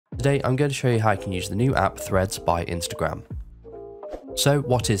Today I'm going to show you how you can use the new app Threads by Instagram. So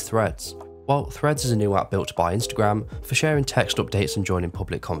what is Threads? Well, Threads is a new app built by Instagram for sharing text updates and joining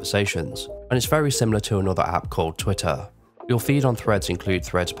public conversations, and it's very similar to another app called Twitter. Your feed on Threads include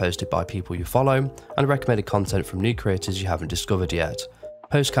threads posted by people you follow and recommended content from new creators you haven't discovered yet.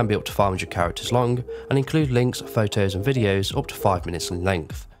 Posts can be up to 500 characters long and include links, photos and videos up to 5 minutes in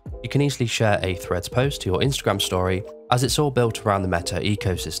length. You can easily share a Threads post to your Instagram story as it's all built around the Meta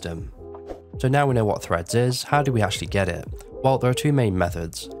ecosystem. So now we know what Threads is, how do we actually get it? Well, there are two main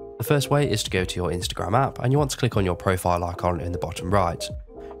methods. The first way is to go to your Instagram app and you want to click on your profile icon in the bottom right.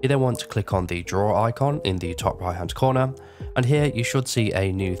 You then want to click on the drawer icon in the top right hand corner, and here you should see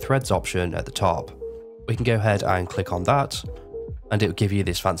a new Threads option at the top. We can go ahead and click on that, and it will give you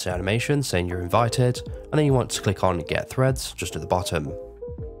this fancy animation saying you're invited, and then you want to click on Get Threads just at the bottom.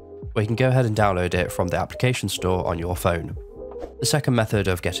 We can go ahead and download it from the application store on your phone. The second method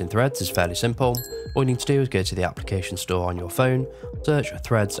of getting Threads is fairly simple. All you need to do is go to the application store on your phone, search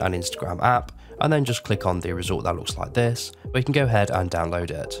Threads and Instagram app, and then just click on the result that looks like this, where you can go ahead and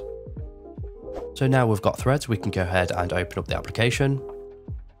download it. So now we've got Threads, we can go ahead and open up the application,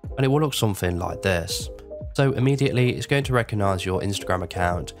 and it will look something like this. So immediately it's going to recognize your Instagram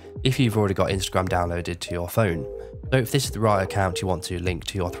account if you've already got Instagram downloaded to your phone. So if this is the right account you want to link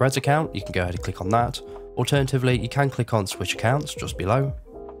to your Threads account, you can go ahead and click on that. Alternatively, you can click on Switch Accounts just below,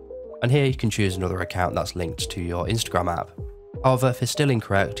 and here you can choose another account that's linked to your Instagram app. However, if it's still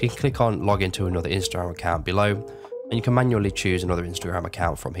incorrect, you can click on Log into another Instagram account below, and you can manually choose another Instagram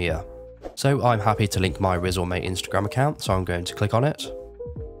account from here. So I'm happy to link my Rizzlemate Instagram account, so I'm going to click on it.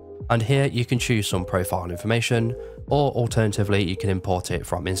 And here you can choose some profile information, or alternatively you can import it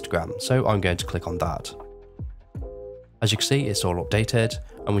from Instagram, so I'm going to click on that. As you can see, it's all updated,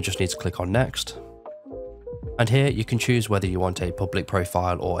 and we just need to click on Next. And here you can choose whether you want a public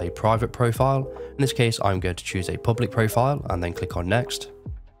profile or a private profile. In this case, I'm going to choose a public profile and then click on Next.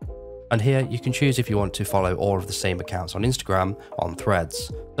 And here you can choose if you want to follow all of the same accounts on Instagram on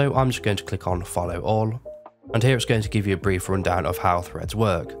Threads. So I'm just going to click on Follow All. And here it's going to give you a brief rundown of how Threads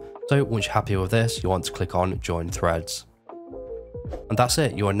work. So once you're happy with this, you want to click on Join Threads. And that's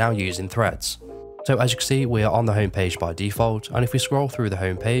it, you are now using Threads. So as you can see, we are on the homepage by default, and if we scroll through the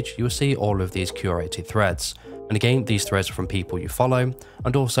homepage, you will see all of these curated threads. And again, these threads are from people you follow,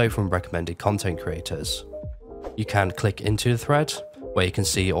 and also from recommended content creators. You can click into the thread, where you can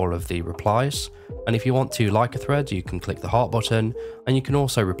see all of the replies, and if you want to like a thread, you can click the heart button, and you can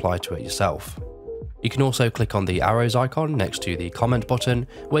also reply to it yourself. You can also click on the arrows icon next to the comment button,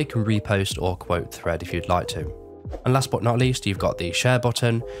 where you can repost or quote the thread if you'd like to. And last but not least, you've got the share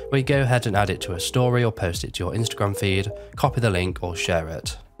button, where you go ahead and add it to a story or post it to your Instagram feed, copy the link or share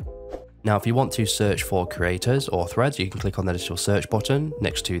it. Now if you want to search for creators or threads, you can click on the little search button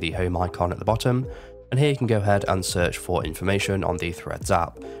next to the home icon at the bottom, and here you can go ahead and search for information on the Threads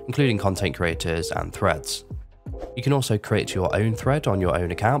app, including content creators and threads. You can also create your own thread on your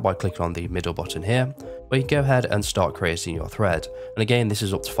own account by clicking on the middle button here, where you can go ahead and start creating your thread, and again this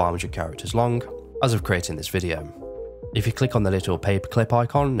is up to 500 characters long, as of creating this video. If you click on the little paperclip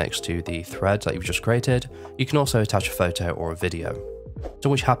icon next to the thread that you've just created, you can also attach a photo or a video. So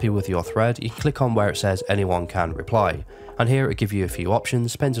once you're happy with your thread, you can click on where it says anyone can reply, and here it will give you a few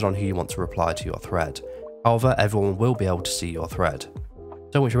options depending on who you want to reply to your thread. However, everyone will be able to see your thread.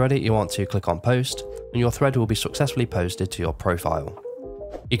 So once you're ready, you want to click on post, and your thread will be successfully posted to your profile.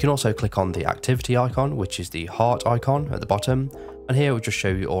 You can also click on the activity icon, which is the heart icon at the bottom, and here it will just show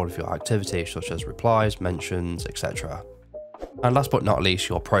you all of your activity such as replies, mentions, etc. And last but not least,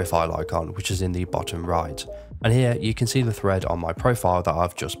 your profile icon, which is in the bottom right. And here you can see the thread on my profile that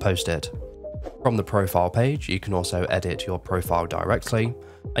I've just posted. From the profile page, you can also edit your profile directly,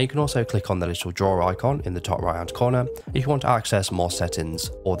 and you can also click on the little drawer icon in the top right hand corner if you want to access more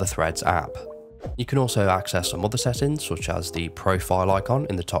settings or the Threads app. You can also access some other settings such as the profile icon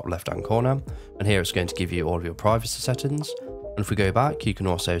in the top left hand corner, and here it's going to give you all of your privacy settings. And if we go back, you can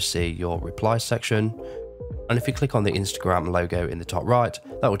also see your replies section, and if you click on the Instagram logo in the top right,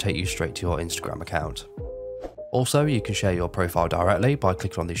 that will take you straight to your Instagram account. Also, you can share your profile directly by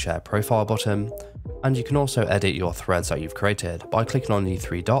clicking on the share profile button, and you can also edit your threads that you've created by clicking on the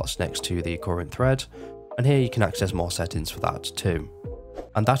 3 dots next to the current thread, and here you can access more settings for that too.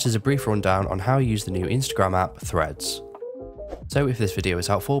 And that is a brief rundown on how you use the new Instagram app Threads. So if this video is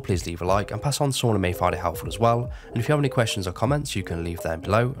helpful, please leave a like and pass on to someone who may find it helpful as well, and if you have any questions or comments you can leave them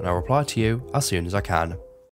below and I'll reply to you as soon as I can.